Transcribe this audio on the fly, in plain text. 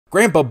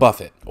Grandpa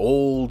Buffett,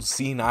 old,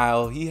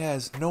 senile, he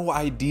has no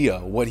idea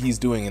what he's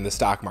doing in the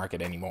stock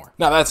market anymore.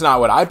 Now, that's not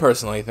what I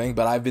personally think,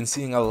 but I've been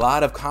seeing a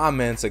lot of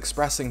comments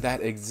expressing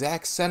that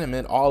exact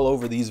sentiment all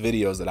over these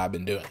videos that I've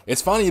been doing.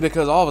 It's funny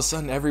because all of a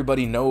sudden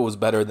everybody knows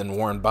better than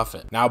Warren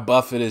Buffett. Now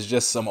Buffett is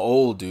just some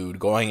old dude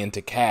going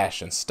into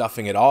cash and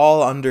stuffing it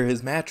all under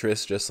his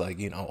mattress just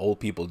like, old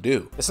people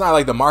do. It's not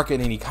like the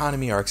market and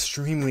economy are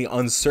extremely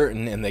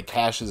uncertain and that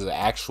cash is an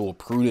actual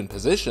prudent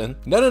position.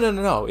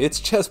 No. It's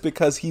just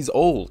because he's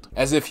old.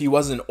 As if he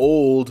wasn't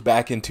old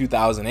back in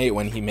 2008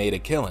 when he made a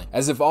killing.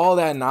 As if all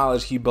that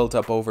knowledge he built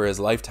up over his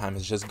lifetime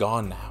is just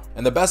gone now.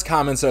 And the best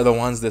comments are the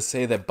ones that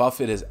say that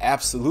Buffett is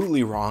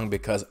absolutely wrong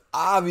because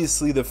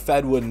obviously the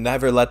Fed would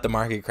never let the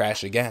market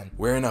crash again.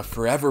 We're in a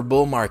forever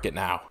bull market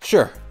now.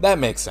 Sure, that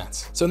makes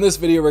sense. So in this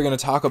video, we're going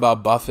to talk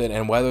about Buffett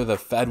and whether the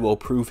Fed will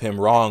prove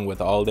him wrong with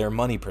all their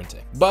money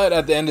printing. But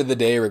at the end of the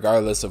day,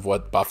 regardless of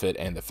what Buffett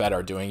and the Fed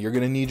are doing, you're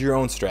going to need your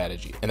own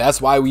strategy. And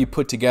that's why we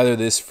put together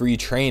this free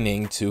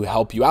training to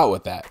help you out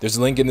with that. There's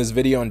a link in this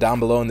video and down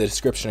below in the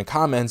description and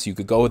comments. You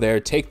could go there,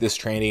 take this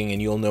training,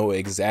 and you'll know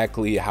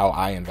exactly how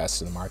I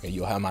invest in the market.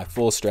 You'll have my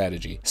full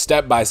strategy,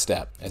 step by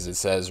step, as it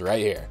says right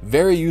here.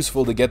 Very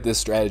useful to get this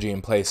strategy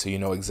in place so you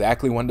know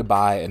exactly when to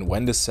buy and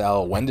when to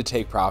sell, when to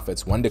take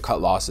profits, when to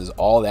cut losses,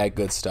 all that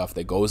good stuff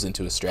that goes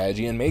into a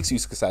strategy and makes you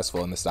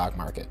successful in the stock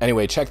market.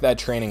 Anyway, check that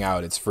training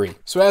out, it's free.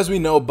 So as we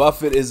know,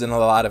 Buffett is in a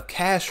lot of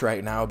cash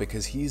right now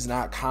because he's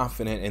not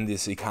confident in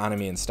this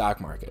economy and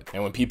stock market.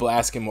 And when people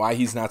ask him why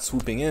he's not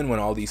swooping in when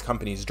all these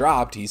companies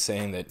dropped, he's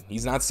saying that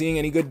he's not seeing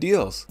any good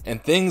deals.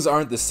 And things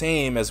aren't the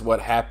same as what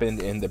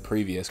happened in the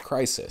previous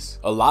crisis.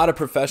 A lot of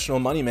professional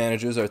money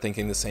managers are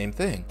thinking the same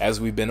thing. As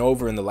we've been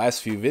over in the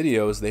last few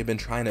videos, they've been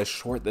trying to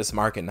short this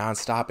market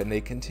nonstop and they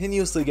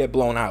continuously get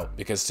blown out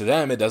because to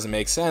them, it doesn't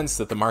make sense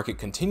that the market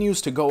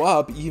continues to go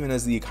up even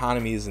as the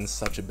economy is in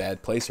such a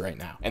bad place right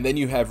now. And then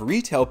you have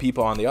retail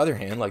people on the other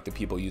hand, like the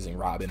people using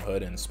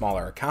Robinhood and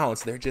smaller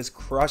accounts, they're just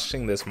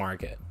crushing this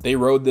market. They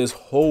rode this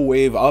whole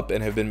wave up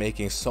and have been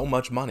making so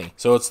much money.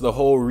 So it's the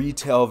whole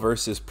retail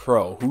versus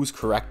pro. Who's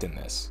correct in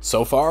this?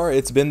 So far,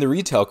 it's been the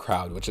retail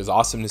crowd, which is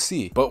awesome to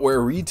see. But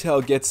where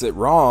retail gets it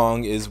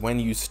wrong is when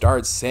you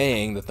start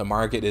saying that the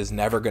market is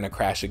never going to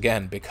crash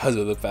again because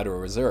of the Federal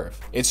Reserve.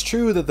 It's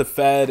true that the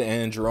Fed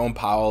and Jerome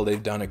Powell,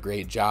 they've done a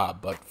great job,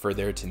 but for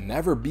there to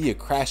never be a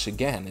crash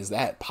again, is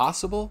that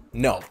possible?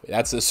 No,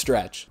 that's a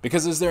stretch.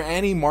 Because is there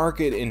any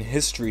market in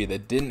history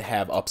that didn't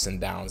have ups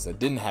and downs, that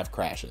didn't have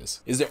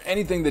crashes? Is there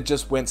anything that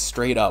just went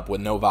straight up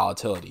with no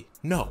volatility?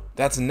 No,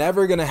 that's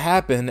never gonna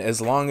happen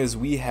as long as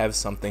we have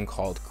something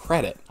called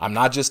credit. I'm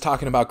not just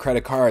talking about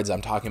credit cards,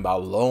 I'm talking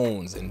about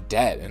loans and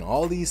debt and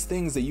all these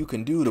things that you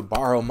can do to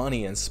borrow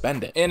money and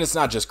spend it. And it's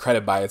not just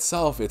credit by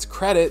itself, it's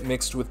credit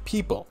mixed with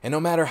people. And no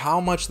matter how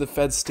much the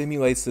Fed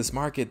stimulates this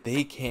market,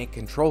 they can't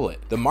control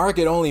it. The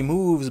market only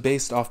moves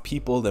based off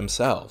people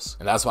themselves.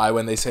 And that's why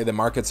when they say the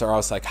markets are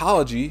all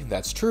psychology,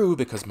 that's true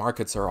because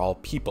markets are all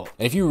people.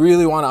 And if you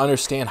really wanna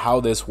understand how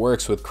this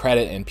works with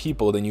credit and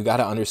people, then you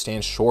gotta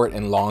understand short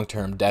and long-term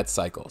debt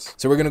cycles.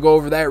 So we're going to go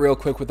over that real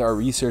quick with our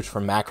research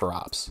from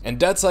MacroOps. And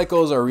debt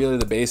cycles are really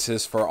the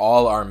basis for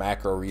all our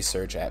macro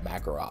research at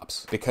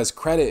MacroOps because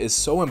credit is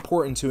so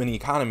important to an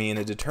economy and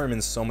it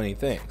determines so many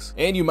things.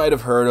 And you might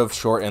have heard of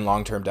short and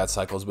long-term debt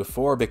cycles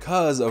before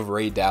because of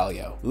Ray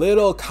Dalio.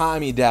 Little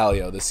commie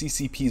Dalio, the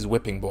CCP's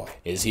whipping boy.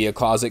 Is he a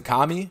closet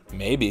commie?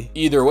 Maybe.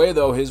 Either way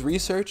though, his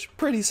research,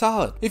 pretty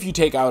solid if you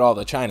take out all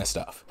the China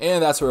stuff.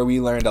 And that's where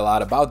we learned a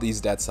lot about these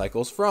debt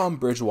cycles from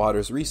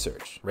Bridgewater's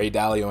research, Ray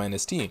Dalio and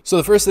his team. So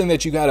the first thing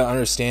that you got to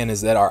understand is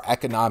that our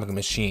economic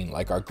machine,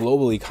 like our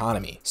global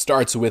economy,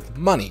 starts with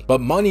money. But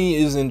money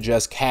isn't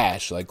just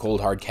cash, like cold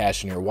hard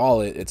cash in your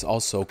wallet, it's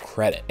also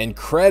credit. And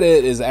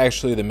credit is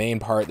actually the main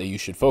part that you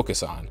should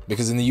focus on.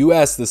 Because in the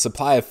US, the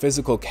supply of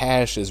physical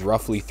cash is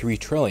roughly 3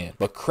 trillion,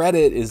 but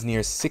credit is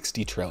near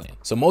 60 trillion.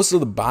 So most of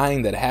the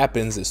buying that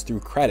happens is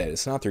through credit,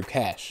 it's not through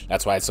cash.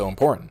 That's why it's so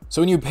important.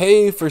 So when you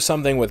pay for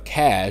something with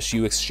cash,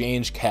 you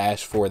exchange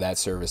cash for that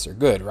service or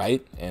good,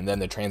 right? And then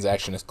the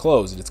transaction is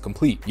closed, it's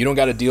complete. You don't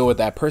got to deal with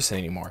that person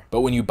anymore.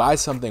 But when you buy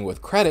something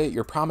with credit,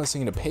 you're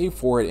promising to pay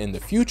for it in the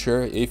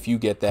future if you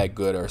get that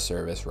good or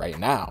service right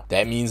now.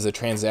 That means the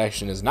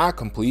transaction is not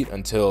complete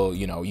until,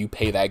 you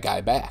pay that guy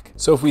back.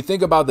 So if we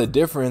think about the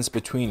difference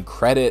between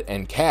credit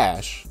and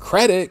cash,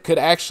 credit could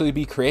actually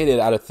be created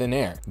out of thin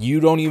air. You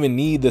don't even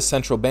need the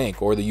central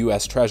bank or the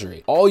US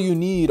Treasury. All you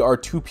need are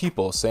two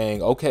people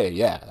saying, okay,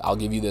 yeah, I'll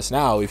give you this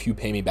now if you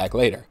pay me back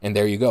later. And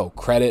there you go.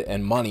 Credit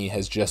and money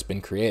has just been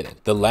created.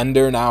 The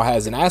lender now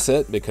has an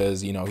asset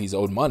because, he's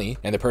owed money,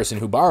 and the person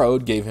who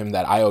borrowed gave him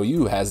that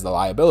IOU has the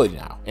liability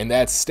now. And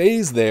that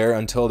stays there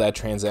until that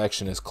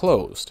transaction is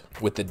closed.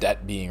 with the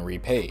debt being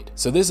repaid.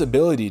 So this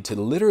ability to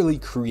literally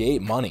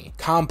create money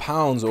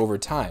compounds over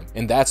time,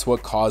 and that's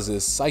what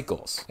causes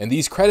cycles. And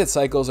these credit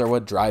cycles are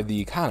what drive the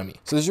economy.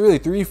 So there's really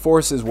three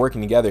forces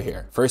working together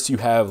here. First, you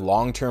have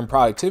long-term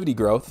productivity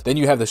growth, then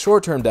you have the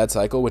short-term debt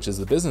cycle, which is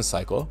the business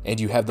cycle, and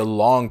you have the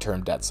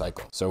long-term debt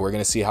cycle. So we're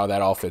going to see how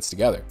that all fits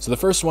together. So the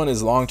first one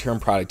is long-term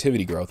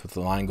productivity growth, with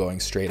the line going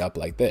straight up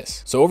like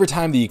this. So over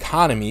time, the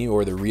economy,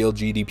 or the real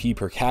GDP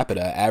per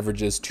capita,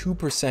 averages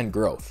 2%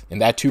 growth.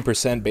 And that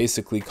 2%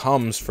 basically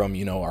comes from,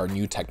 our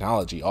new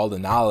technology, all the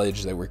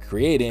knowledge that we're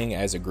creating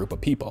as a group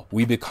of people.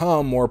 We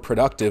become more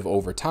productive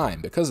over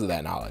time because of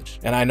that knowledge.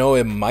 And I know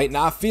it might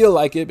not feel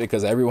like it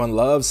because everyone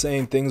loves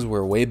saying things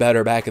were way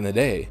better back in the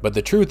day. But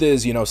the truth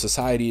is,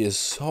 society is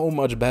so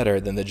much better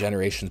than the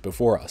generations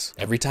before us.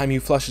 Every time you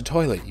flush a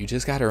toilet, you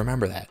just got to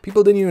remember that.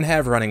 People didn't even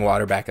have running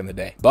water back in the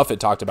day. Buffett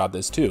talked about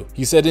this too.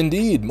 He said,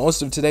 "Indeed,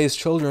 most of today's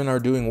children are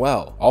doing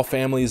well. All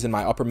families in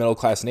my upper middle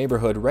class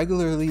neighborhood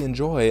regularly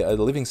enjoy a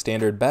living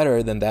standard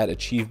better than that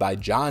achieved by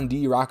John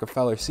D.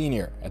 Rockefeller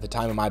Sr. at the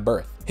time of my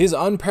birth. His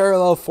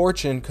unparalleled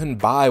fortune couldn't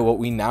buy what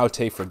we now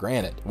take for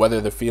granted, whether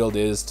the field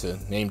is, to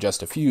name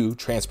just a few,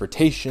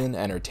 transportation,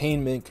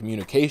 entertainment,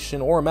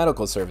 communication, or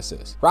medical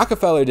services.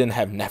 Rockefeller didn't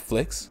have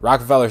Netflix.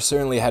 Rockefeller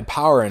certainly had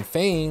power and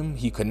fame.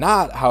 He could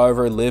not,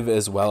 however, live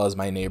as well as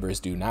my neighbors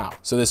do now."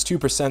 So this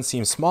 2%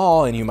 seems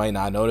small and you might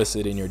not notice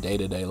it in your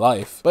day-to-day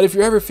life. But if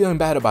you're ever feeling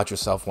bad about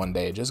yourself one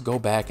day, just go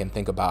back and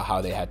think about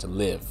how they had to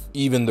live.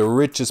 Even the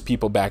richest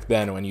people back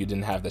then, when you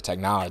didn't have the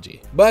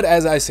technology. But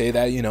as I say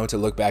that, to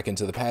look back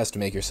into the past to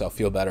make yourself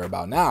feel better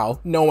about now,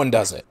 no one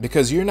does it,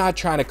 because you're not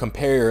trying to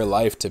compare your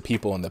life to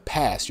people in the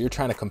past. You're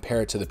trying to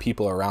compare it to the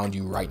people around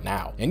you right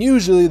now, and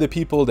usually the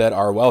people that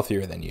are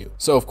wealthier than you.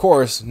 So of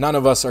course, none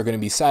of us are going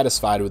to be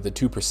satisfied with the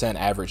 2%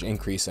 average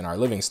increase in our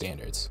living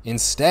standards.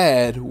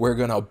 Instead, we're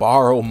going to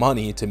borrow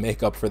money to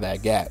make up for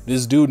that gap.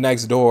 This dude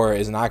next door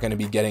is not going to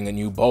be getting a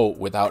new boat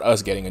without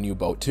us getting a new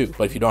boat too.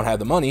 But if you don't have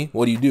the money,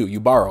 what do? You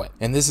borrow it.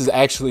 And this is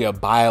actually a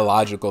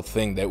biological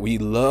thing that we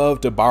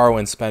love to borrow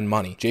and spend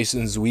money.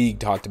 Jason Zweig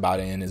talked about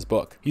it in his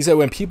book. He said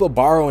when people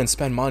borrow and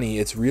spend money,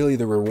 it's really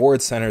the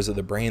reward centers of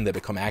the brain that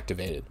become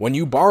activated. When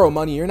you borrow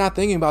money, you're not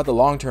thinking about the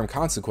long-term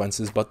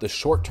consequences, but the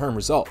short-term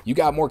result. You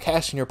got more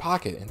cash in your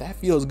pocket, and that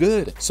feels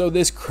good. So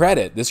this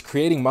credit, this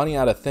creating money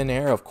out of thin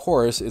air, of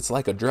course, it's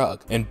like a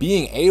drug. And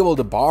being able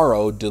to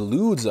borrow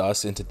deludes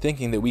us into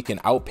thinking that we can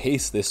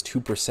outpace this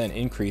 2%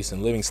 increase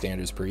in living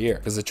standards per year.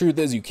 Because the truth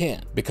is you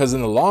can't. Because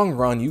in the long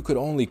run, you could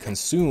only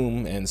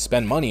consume and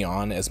spend money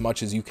on as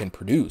much as you can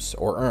produce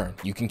or earn.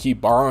 You can keep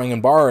borrowing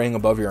and borrowing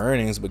above your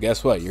earnings, but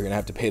guess what? You're gonna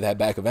have to pay that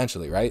back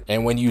eventually, right?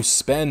 And when you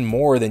spend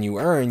more than you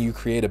earn, you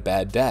create a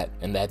bad debt,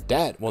 and that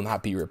debt will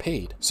not be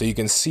repaid. So you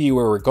can see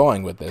where we're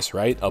going with this,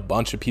 right? A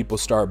bunch of people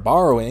start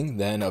borrowing,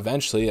 then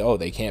eventually,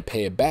 they can't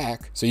pay it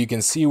back. So you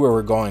can see where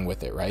we're going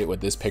with it, right?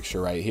 With this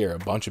picture right here, a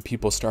bunch of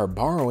people start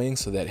borrowing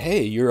so that,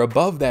 hey, you're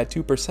above that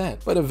 2%,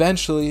 but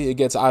eventually it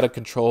gets out of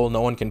control,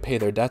 no one can pay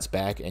their debts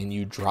back, and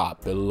you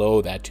drop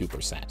below that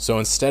 2%. So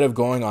instead of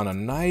going on a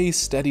nice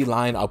steady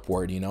line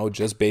upward,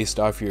 just based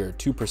off your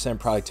 2%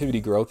 productivity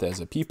growth as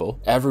a people,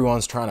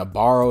 everyone's trying to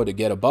borrow to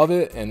get above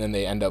it, and then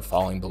they end up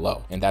falling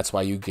below. And that's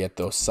why you get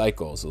those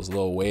cycles, those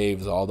little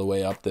waves all the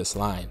way up this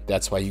line.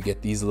 That's why you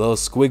get these little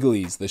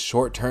squigglies, the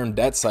short-term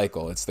debt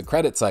cycle, it's the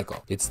credit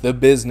cycle, it's the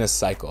business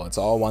cycle, it's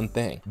all one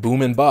thing.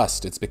 Boom and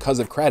bust, it's because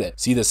of credit.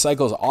 See, the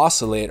cycles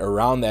oscillate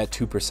around that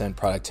 2%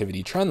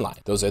 productivity trend line.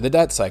 Those are the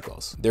debt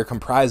cycles. They're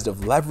comprised of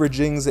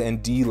leveragings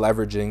and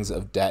deleveragings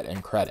of debt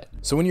and credit.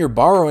 So when you're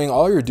borrowing,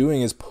 all you're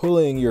doing is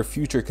pulling your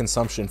future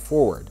consumption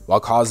forward while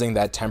causing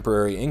that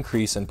temporary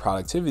increase in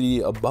productivity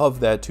above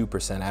that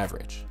 2%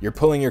 average. You're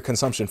pulling your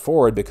consumption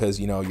forward because,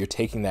 you're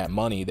taking that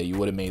money that you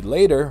would have made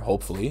later,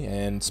 hopefully,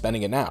 and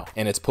spending it now.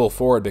 And it's pulled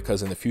forward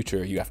because in the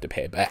future, you have to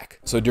pay it back.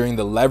 So during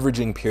the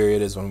leveraging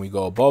period is when we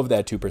go above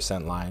that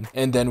 2% line,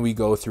 and then we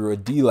go through a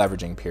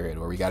deleveraging period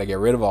where we got to get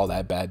rid of all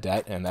that bad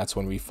debt, and that's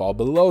when we fall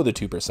below the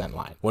 2%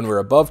 line. When we're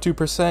above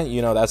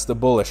 2%, that's the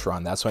bullish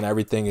run. That's when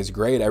everything is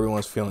great,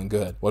 everyone's feeling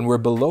good. When we're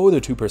below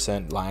the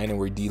 2% line and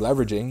we're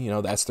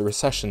deleveraging, that's the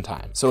recession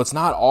time. So it's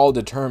not all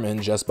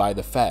determined just by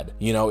the Fed.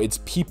 It's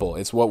people,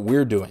 it's what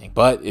we're doing.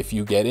 But if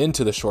you get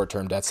into the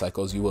short-term debt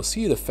cycles, you will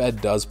see the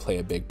Fed does play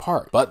a big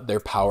part, but their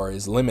power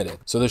is limited.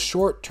 So the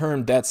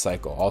short-term debt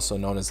cycle, also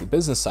known as the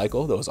business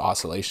cycle, those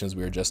oscillations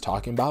we were just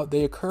talking about,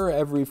 they occur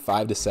every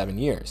 5 to 7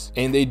 years.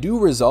 And they do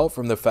result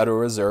from the Federal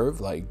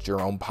Reserve, like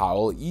Jerome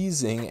Powell,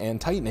 easing and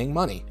tightening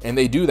money. And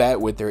they do that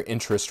with their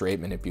interest rate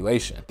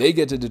manipulation. They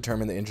get to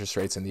determine the interest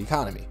rates in the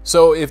economy.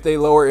 So if they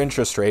lower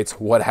interest rates,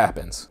 what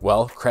happens?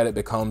 Well, credit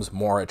becomes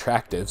more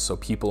attractive, so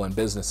people and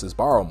businesses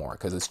borrow more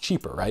because it's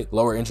cheaper, right?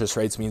 Lower interest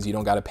rates means you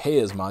don't got to pay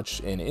as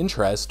much in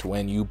interest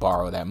when you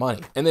borrow that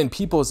money. And then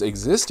people's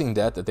existing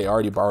debt that they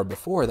already borrowed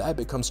before, that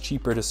becomes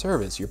cheaper to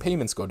service. Your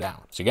payments go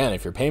down. So again,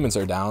 if your payments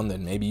are down,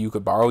 then maybe you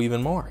could borrow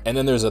even more. And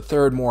then there's a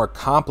third, more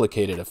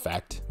complicated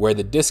effect where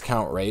the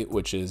discount rate,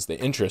 which is the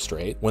interest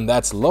rate, when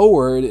that's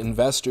lowered,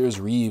 investors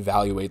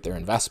reevaluate their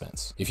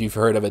investments. If you've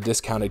heard of a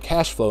discounted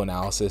cash flow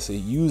analysis, it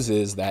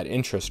uses that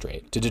interest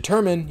rate to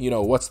determine,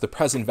 what's the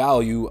present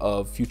value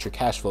of future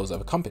cash flows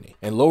of a company.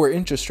 And lower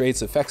interest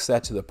rates affects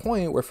that to the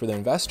point where for the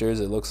investors,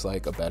 it looks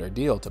like a better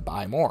deal to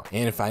buy more.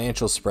 And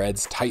financial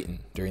spreads tighten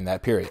during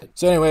that period.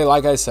 So anyway,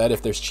 like I said,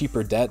 if there's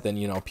cheaper debt,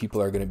 then,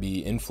 people are going to be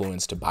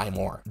influenced to buy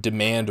more.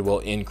 Demand will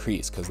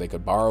increase because they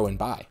could borrow and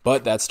buy.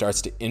 But that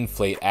starts to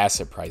inflate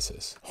asset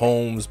prices,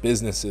 homes,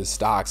 businesses,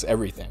 stocks,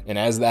 everything. And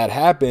as that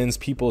happens,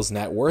 people's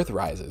net worth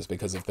rises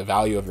because if the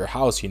value of your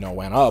house,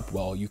 went up,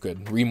 well, you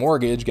could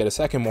remortgage, get a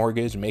second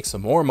mortgage, make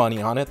some more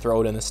money on it,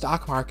 throw it in the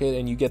stock market,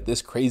 and you get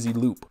this crazy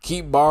loop.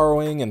 Keep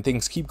borrowing and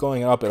things keep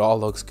going up, it all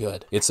looks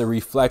good. It's a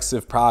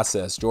reflexive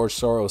process, George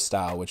Soros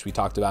style, which we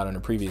talked about in a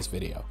previous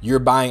video. You're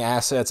buying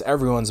assets,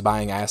 everyone's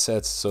buying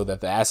assets, so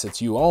that the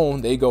assets you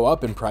own, they go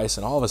up in price,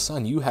 and all of a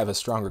sudden you have a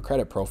stronger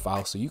credit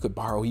profile, so you could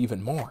borrow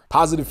even more.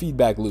 Positive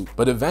feedback loop.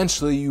 But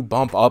eventually you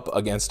bump up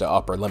against the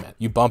upper limit.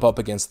 You bump up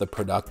against the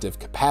productive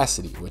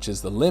capacity, which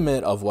is the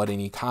limit of what an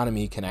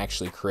economy can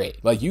actually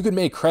create. Like you could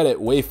make credit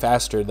way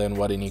faster than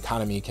what an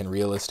economy can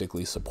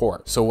realistically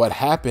support. So what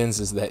happens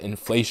is that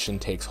inflation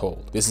takes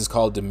hold. This is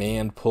called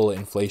demand pull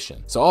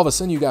inflation. So all of a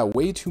sudden you got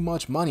way too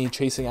much money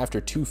chasing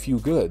after too few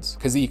goods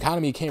because the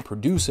economy can't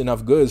produce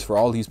enough goods for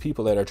all these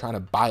people that are trying to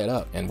buy it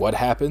up. And what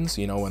happens,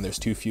 when there's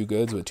too few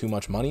goods with too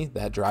much money,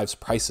 that drives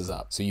prices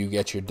up. So you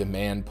get your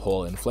demand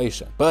pull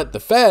inflation. But the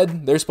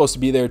Fed, they're supposed to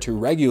be there to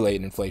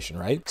regulate inflation,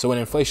 right? So when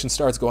inflation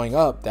starts going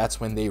up, that's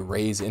when they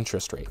raise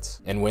interest rates.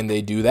 And when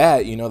they do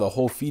that, the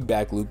whole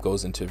feedback loop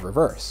goes into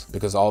reverse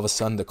because all of a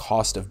sudden the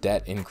cost of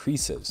debt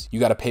increases. You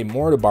got to pay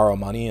more to borrow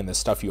money, and the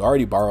stuff you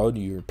already borrowed,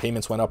 your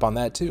payments went up on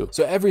that too.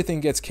 So everything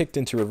gets kicked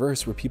into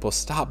reverse where people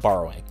stop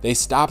borrowing, they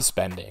stop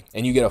spending,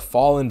 and you get a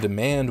fall in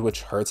demand,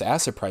 which hurts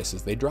asset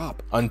prices. They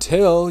drop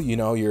until,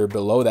 you're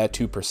below that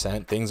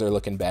 2%, things are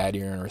looking bad,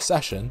 you're in a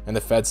recession, and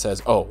the Fed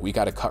says, oh, we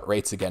got to cut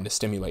rates again to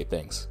stimulate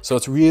things. So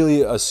it's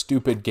really a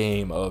stupid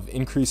game of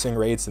increasing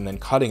rates and then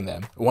cutting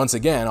them. Once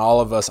again, all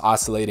of us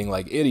oscillating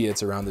like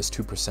idiots around this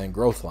 2%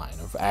 growth line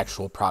of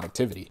actual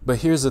productivity. But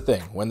here's the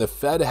thing, when the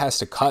Fed has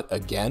to cut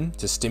again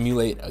to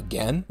stimulate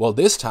again, well,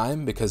 this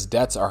time, because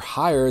debts are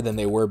higher than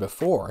they were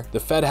before, the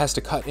Fed has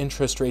to cut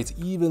interest rates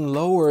even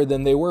lower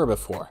than they were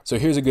before. So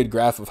here's a good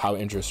graph of how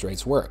interest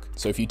rates work.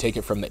 So if you take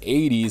it from the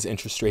 80s,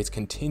 interest rates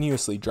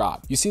continuously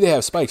drop. You see they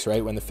have spikes,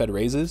 right, when the Fed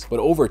raises, but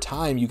over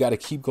time, you got to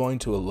keep going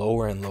to a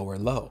lower and lower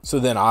low. So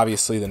then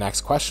obviously the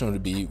next question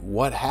would be,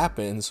 what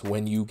happens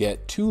when you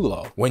get too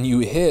low? When you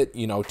hit,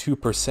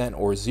 2%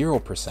 or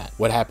 0%?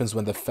 What happens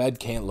when the Fed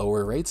can't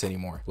lower rates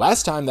anymore?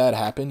 Last time that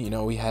happened,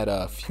 we had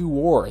a few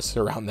wars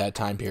around that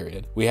time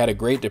period. We had a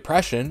Great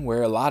Depression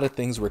where a lot of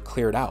things were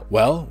cleared out.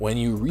 Well, when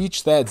you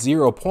reach that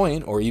 0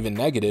 point or even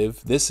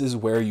negative, this is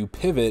where you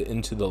pivot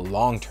into the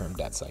long-term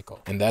debt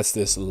cycle. And that's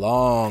this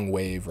long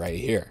wave right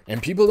here.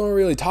 And people don't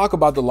really talk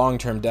about the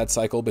long-term debt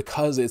cycle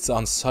because it's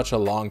on such a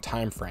long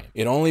time frame.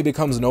 It only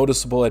becomes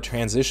noticeable at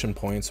transition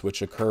points,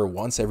 which occur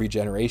once every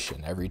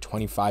generation, every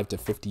 25 to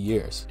 50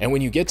 years. And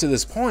when you get to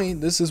this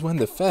point, this is when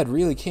the Fed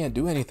really can't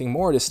do anything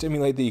more to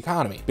stimulate the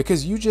economy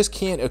because you just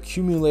can't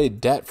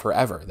accumulate debt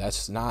forever.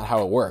 That's not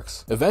how it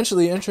works.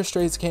 Eventually, interest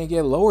rates can't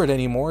get lowered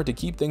anymore to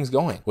keep things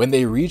going. When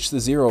they reach the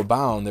zero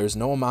bound, there's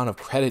no amount of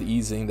credit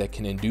easing that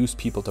can induce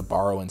people to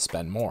borrow and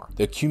spend more.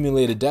 The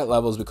accumulated debt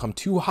levels become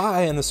too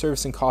high and the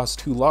servicing costs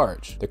too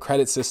large. The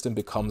credit system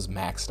becomes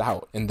maxed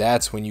out. And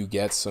that's when you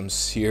get some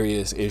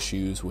serious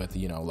issues with,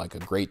 like a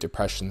Great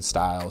Depression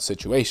style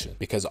situation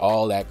because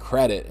all that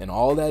credit and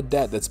all that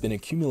debt that's been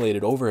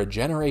accumulated over a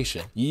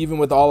generation, even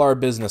with all our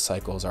business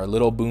cycles, our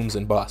little booms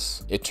and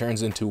busts, it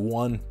turns into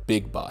one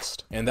big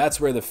bust. And that's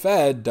where the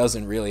Fed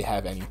doesn't really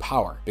have any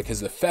power because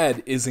the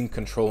Fed isn't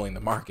controlling the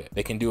market.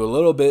 They can do a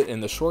little bit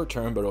in the short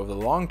term, but over the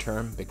long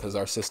term, because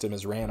our system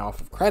is ran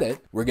off of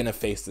credit, we're going to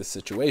face this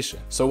situation.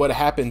 So what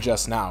happened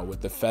just now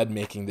with the Fed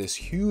making this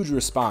huge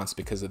response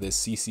because of this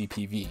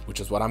CCPV, which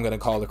is what I'm going to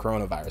call the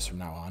coronavirus from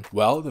now on,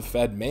 well, the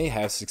Fed may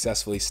have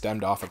successfully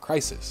stemmed off a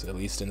crisis, at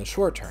least in the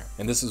short term.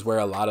 And this is where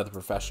a lot of the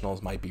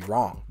professionals might be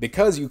wrong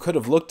because you could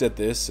have looked at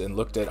this and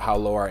looked at how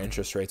low our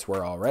interest rates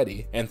were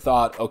already and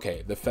thought,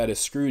 okay, the Fed is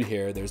screwed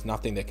here. There's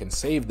nothing that can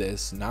save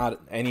this. Not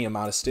any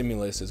amount of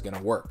stimulus is going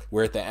to work.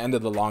 We're at the end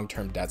of the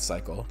long-term debt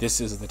cycle.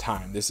 This is the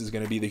time. This is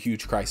going to be the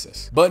huge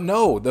crisis. But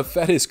no, the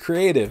Fed is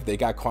creative. They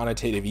got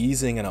quantitative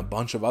easing and a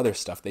bunch of other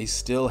stuff. They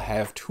still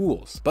have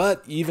tools.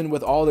 But even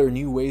with all their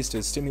new ways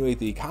to stimulate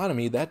the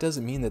economy, that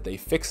doesn't mean that they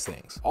fix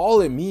things.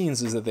 All it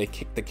means is that they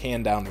kick the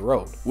can down the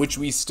road, which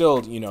we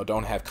still,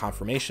 don't have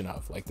confirmation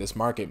of. Like this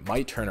market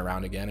might turn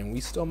around again and we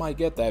still might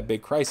get that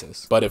big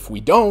crisis. But if we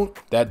don't,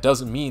 that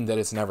doesn't mean that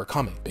it's never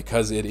coming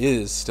because it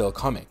is still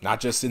coming. Now not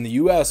just in the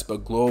US,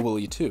 but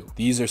globally too.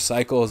 These are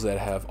cycles that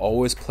have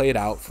always played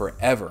out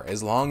forever,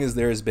 as long as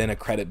there has been a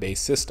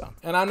credit-based system.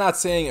 And I'm not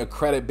saying a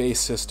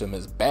credit-based system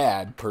is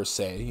bad per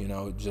se, you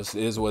know, it just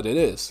is what it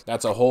is.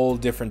 That's a whole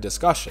different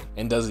discussion.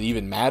 And does it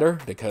even matter?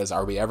 Because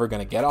are we ever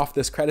going to get off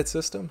this credit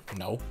system?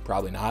 No,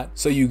 probably not.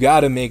 So you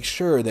got to make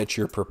sure that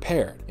you're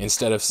prepared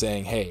instead of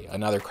saying, hey,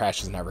 another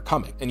crash is never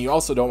coming. And you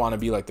also don't want to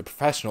be like the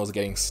professionals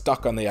getting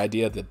stuck on the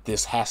idea that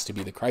this has to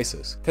be the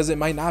crisis, because it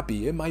might not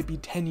be. It might be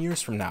 10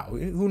 years from now.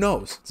 Who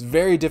knows? It's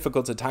very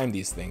difficult to time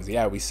these things.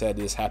 Yeah, we said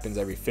this happens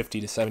every 50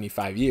 to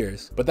 75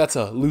 years, but that's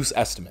a loose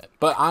estimate.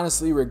 But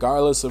honestly,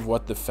 regardless of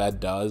what the Fed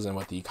does and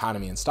what the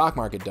economy and stock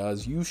market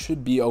does, you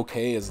should be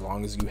okay as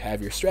long as you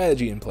have your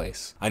strategy in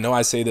place. I know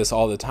I say this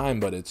all the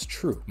time, but it's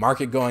true.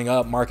 Market going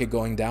up, market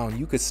going down,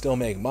 you could still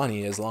make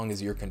money as long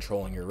as you're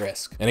controlling your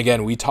risk. And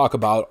again, we talk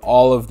about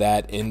all of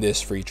that in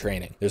this free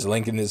training. There's a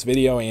link in this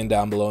video and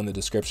down below in the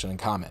description and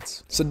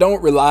comments. So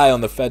don't rely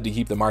on the Fed to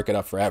keep the market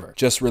up forever.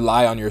 Just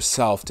rely on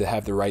yourself to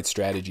have the right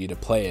strategy to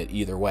play it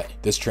either way.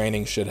 This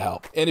training should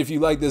help. And if you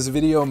like this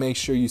video, make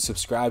sure you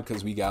subscribe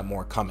because we got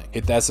more coming.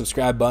 Hit that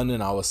subscribe button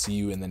and I will see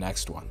you in the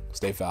next one.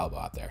 Stay fallible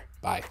out there.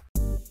 Bye.